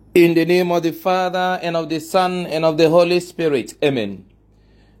In the name of the Father, and of the Son, and of the Holy Spirit. Amen.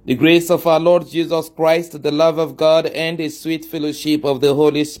 The grace of our Lord Jesus Christ, the love of God, and the sweet fellowship of the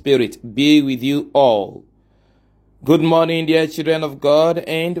Holy Spirit be with you all. Good morning, dear children of God,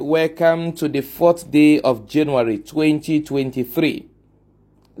 and welcome to the 4th day of January 2023.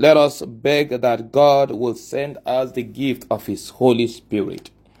 Let us beg that God will send us the gift of His Holy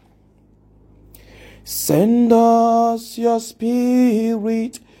Spirit. Send us your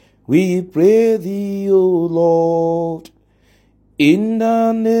Spirit, we pray thee, O Lord. In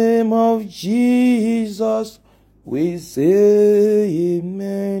the name of Jesus, we say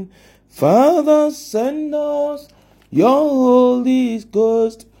amen. Father, send us your Holy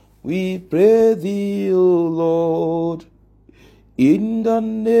Ghost, we pray thee, O Lord. In the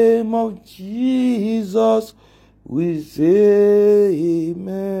name of Jesus, we say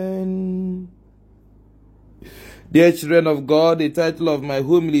amen. Dear children of God, the title of my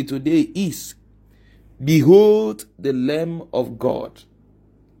homily today is Behold the Lamb of God.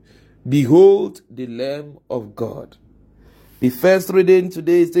 Behold the Lamb of God. The first reading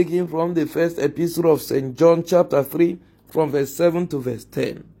today is taken from the first epistle of St. John chapter 3 from verse 7 to verse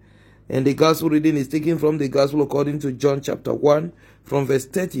 10. And the gospel reading is taken from the gospel according to John chapter 1 from verse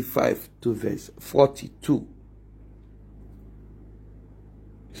 35 to verse 42.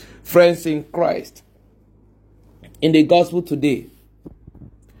 Friends in Christ, in the gospel today,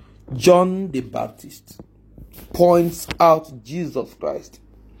 John the Baptist points out Jesus Christ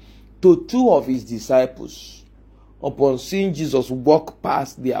to two of his disciples upon seeing Jesus walk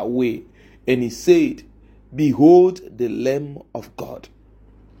past their way, and he said, Behold the Lamb of God.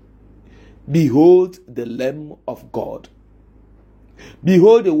 Behold the Lamb of God.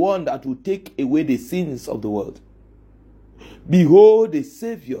 Behold the one that will take away the sins of the world. Behold the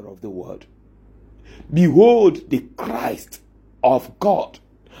Savior of the world. Behold the Christ of God,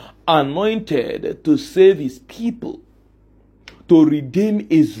 anointed to save his people, to redeem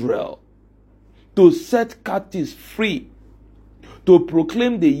Israel, to set captives free, to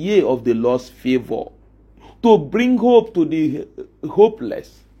proclaim the year of the Lord's favor, to bring hope to the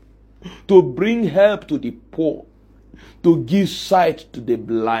hopeless, to bring help to the poor, to give sight to the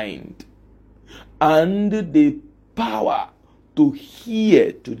blind, and the power to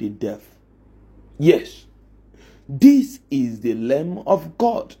hear to the deaf. Yes, this is the Lamb of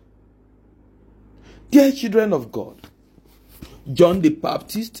God. Dear children of God, John the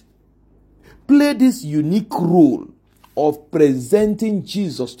Baptist played this unique role of presenting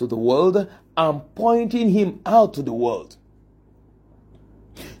Jesus to the world and pointing him out to the world.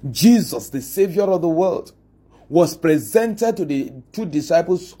 Jesus, the Savior of the world, was presented to the two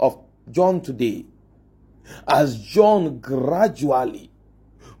disciples of John today as John gradually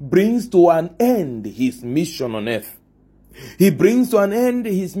brings to an end his mission on earth. He brings to an end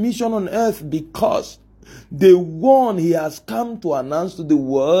his mission on earth because the one he has come to announce to the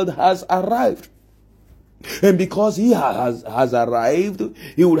world has arrived. And because he has arrived,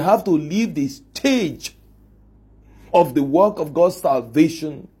 he would have to leave the stage of the work of God's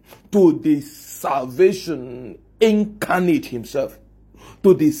salvation to the salvation incarnate himself,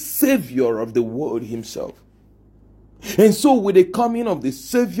 to the Savior of the world himself. And so with the coming of the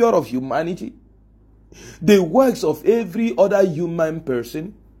Savior of humanity, the works of every other human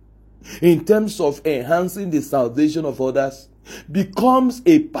person in terms of enhancing the salvation of others becomes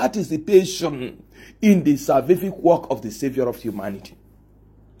a participation in the salvific work of the Savior of humanity.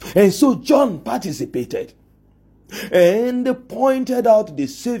 And so John participated and pointed out the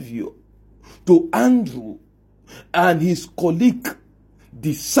Savior to Andrew and his colleague,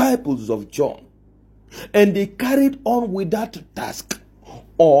 disciples of John. And they carried on with that task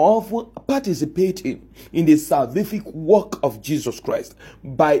of participating in the salvific work of Jesus Christ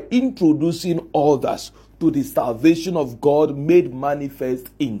by introducing others to the salvation of God made manifest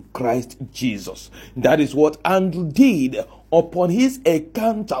in Christ Jesus. That is what Andrew did upon his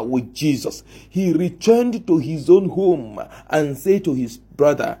encounter with Jesus. He returned to his own home and said to his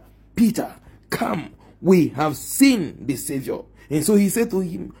brother, Peter, come, we have seen the Savior. And so he said to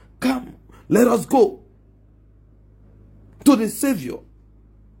him, come, let us go to the Savior.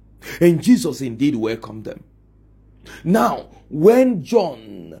 And Jesus indeed welcomed them. Now, when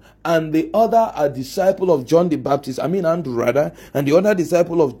John and the other disciple of John the Baptist, Andrew rather, and the other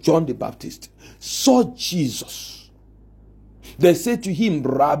disciple of John the Baptist saw Jesus, they said to him,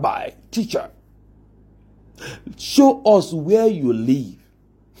 Rabbi, teacher, show us where you live.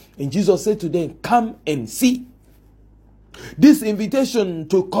 And Jesus said to them, come and see. This invitation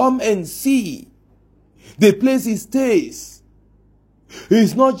to come and see the place he stays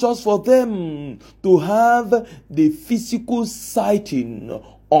is not just for them to have the physical sighting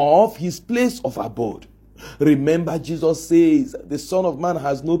of his place of abode. Remember, Jesus says, the Son of Man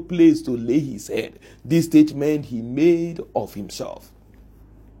has no place to lay his head. This statement he made of himself.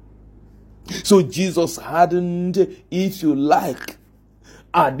 So Jesus hadn't, if you like,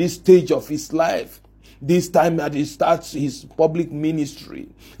 at this stage of his life, this time that he starts his public ministry,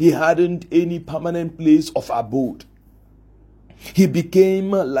 he hadn't any permanent place of abode. He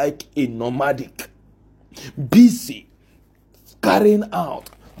became like a nomadic, busy carrying out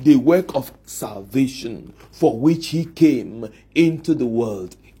the work of salvation for which he came into the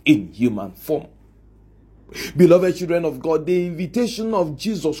world in human form. Beloved children of God, the invitation of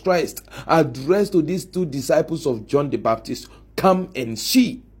Jesus Christ addressed to these two disciples of John the Baptist, come and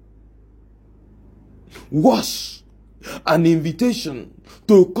see, was an invitation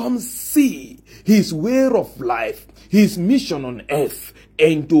to come see his way of life, his mission on earth,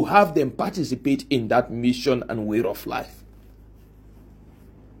 and to have them participate in that mission and way of life.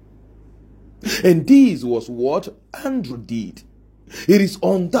 And this was what Andrew did. It is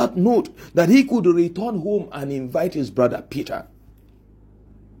on that note that he could return home and invite his brother Peter.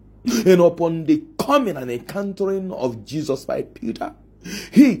 And upon the coming and encountering of Jesus by Peter,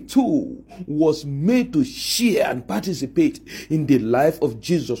 he too was made to share and participate in the life of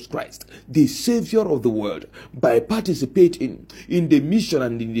Jesus Christ, the Savior of the world, by participating in the mission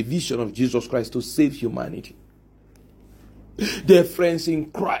and in the vision of Jesus Christ to save humanity. Dear friends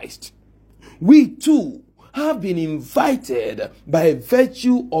in Christ, we too have been invited by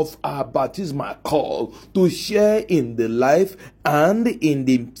virtue of our baptismal call to share in the life and in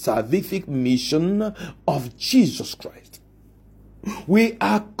the salvific mission of Jesus Christ. We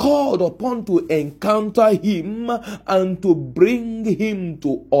are called upon to encounter him and to bring him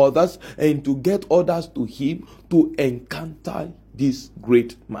to others and to get others to him to encounter this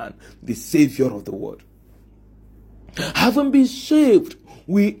great man, the Savior of the world. Having been saved,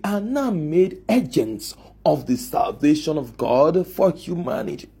 we are now made agents of the salvation of God for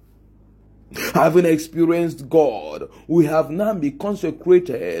humanity. Having experienced God, we have now been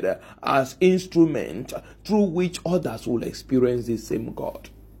consecrated as instrument through which others will experience the same God.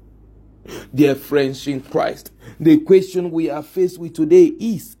 Dear friends in Christ, the question we are faced with today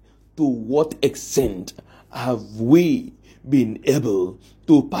is, to what extent have we been able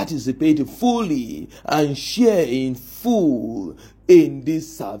to participate fully and share in full in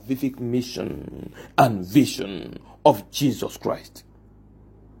this salvific mission and vision of Jesus Christ?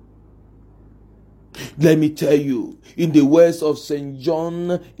 Let me tell you, in the words of St.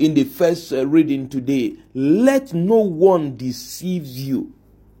 John in the first reading today, let no one deceive you.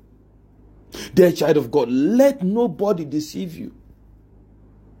 Dear child of God, let nobody deceive you.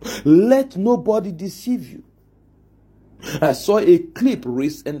 Let nobody deceive you. I saw a clip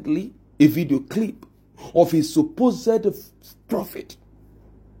recently, a video clip of a supposed prophet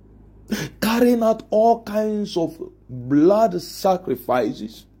carrying out all kinds of blood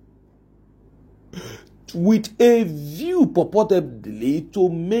sacrifices with a view purportedly to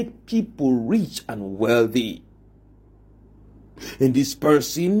make people rich and wealthy. And this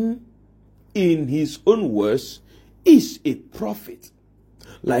person, in his own words, is a prophet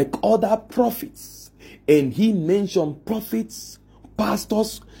like other prophets. And he mentioned prophets,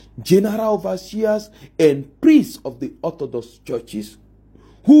 pastors, general overseers, and priests of the Orthodox churches,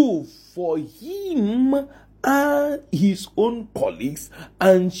 who for him are his own colleagues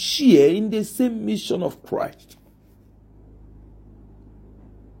and share in the same mission of Christ.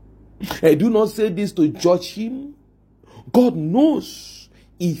 I do not say this to judge him. God knows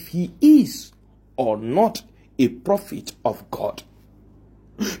if he is or not a prophet of God.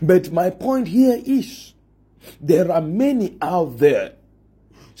 But my point here is, there are many out there.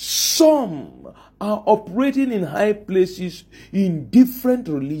 Some are operating in high places in different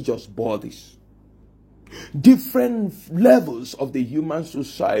religious bodies, different levels of the human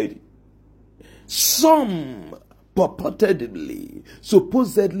society. Some purportedly,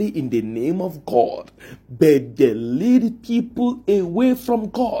 supposedly in the name of God, but they lead people away from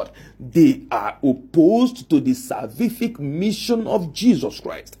God. They are opposed to the salvific mission of Jesus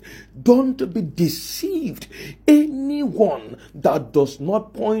Christ. Don't be deceived. Anyone that does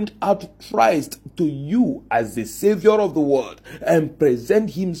not point out Christ to you as the Savior of the world and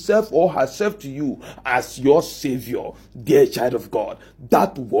present himself or herself to you as your Savior, dear child of God,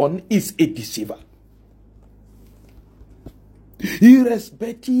 that one is a deceiver.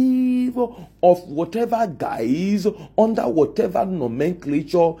 Irrespective of whatever guise, under whatever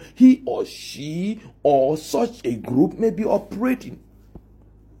nomenclature he or she or such a group may be operating.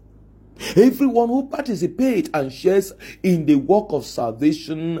 Everyone who participates and shares in the work of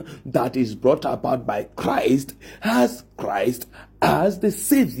salvation that is brought about by Christ has Christ as the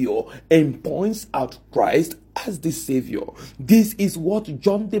Savior and points out Christ as the Savior. This is what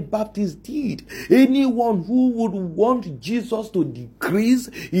John the Baptist did. Anyone who would want Jesus to decrease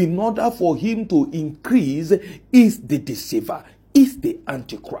in order for him to increase is the deceiver, is the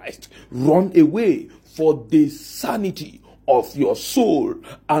Antichrist. Run away for the sanity of your soul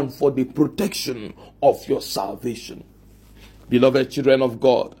and for the protection of your salvation. Beloved children of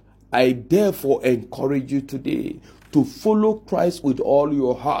God, I therefore encourage you today to follow Christ with all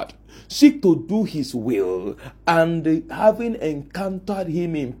your heart. Seek to do his will, and having encountered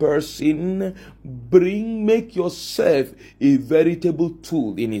him in person, make yourself a veritable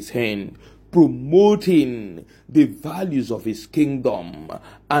tool in his hand, promoting the values of his kingdom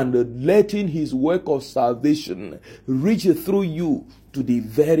and letting his work of salvation reach through you to the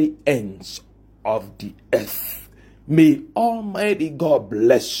very ends of the earth. May Almighty God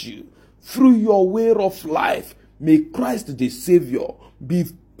bless you. Through your way of life, may Christ the Savior be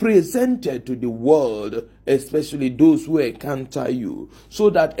presented to the world, especially those who encounter you, so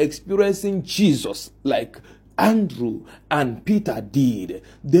that experiencing Jesus like Andrew and Peter did,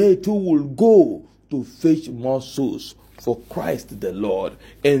 they too will go to fetch more souls for Christ the Lord,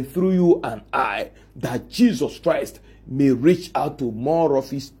 and through you and I, that Jesus Christ may reach out to more of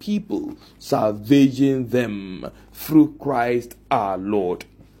his people, salvaging them through Christ our Lord.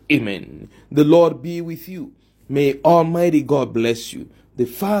 Amen. The Lord be with you. May Almighty God bless you, the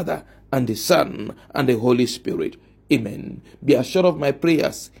Father and the Son and the Holy Spirit. Amen. Be assured of my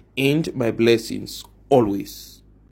prayers and my blessings always.